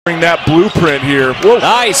That blueprint here. Whoa.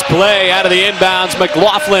 Nice play out of the inbounds.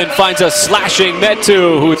 McLaughlin finds a slashing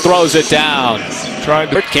Metu who throws it down.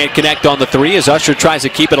 Can't connect on the three as Usher tries to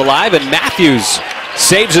keep it alive, and Matthews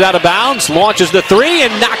saves it out of bounds, launches the three,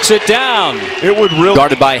 and knocks it down. It would really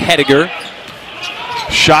guarded by Hediger.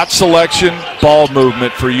 Shot selection, ball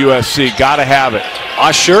movement for USC. Gotta have it.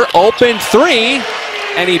 Usher open three,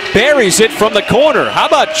 and he buries it from the corner. How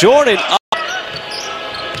about Jordan?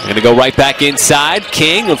 Going to go right back inside.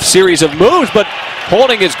 King of series of moves, but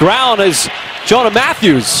holding his ground is Jonah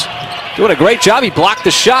Matthews. Doing a great job. He blocked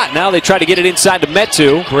the shot. Now they try to get it inside to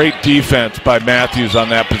Metu. Great defense by Matthews on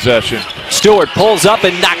that possession. Stewart pulls up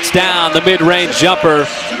and knocks down the mid-range jumper.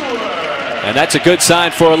 And that's a good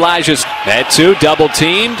sign for Elijah's. Metu double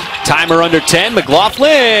teamed. Timer under 10.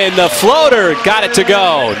 McLaughlin, the floater, got it to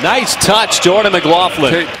go. Nice touch, Jordan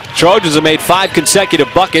McLaughlin. Trojans have made 5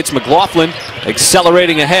 consecutive buckets. McLaughlin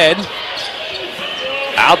accelerating ahead.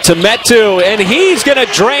 Out to Metu, and he's going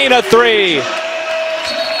to drain a three.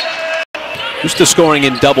 Used to scoring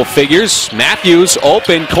in double figures. Matthews,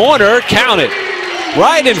 open corner, count it.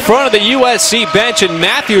 Right in front of the USC bench, and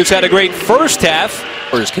Matthews had a great first half.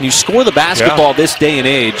 Can you score the basketball this day and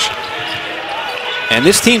age? And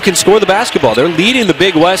this team can score the basketball. They're leading the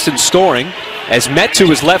Big West in scoring as Metu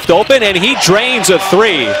is left open, and he drains a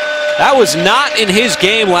three. That was not in his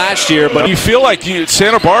game last year, but you feel like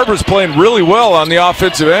Santa Barbara's playing really well on the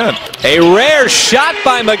offensive end. A rare shot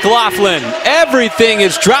by McLaughlin. Everything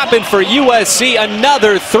is dropping for USC.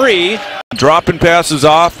 Another three. Dropping passes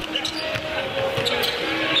off.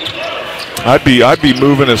 I'd be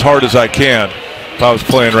moving as hard as I can if I was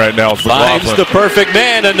playing right now with McLaughlin. Finds the perfect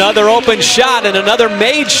man. Another open shot and another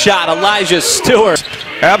made shot. Elijah Stewart.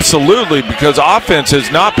 Absolutely, because offense has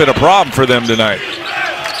not been a problem for them tonight.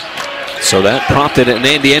 So that prompted an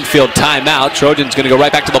Andy Enfield timeout. Trojans going to go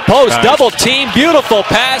right back to the post. Nice. Double team. Beautiful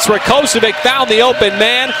pass. Rakocevic found the open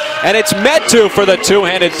man, and it's Metu for the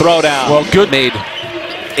two-handed throwdown. Well, good. Made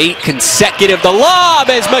 8 consecutive. The lob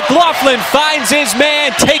as McLaughlin finds his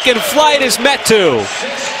man. Taking flight is Metu.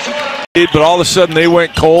 But all of a sudden they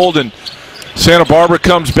went cold, and Santa Barbara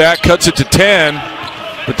comes back, cuts it to 10,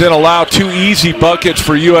 but then allow 2 easy buckets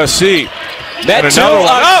for USC. Metu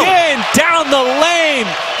again down the lane,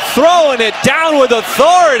 throwing it down with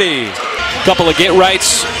authority. Couple of get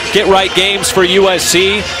right games for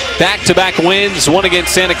USC. Back-to-back wins, one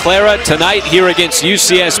against Santa Clara, tonight here against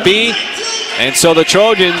UCSB. And so the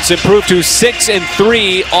Trojans improve to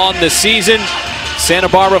 6-3 on the season. Santa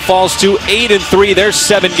Barbara falls to 8-3. Their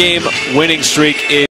 7-game winning streak is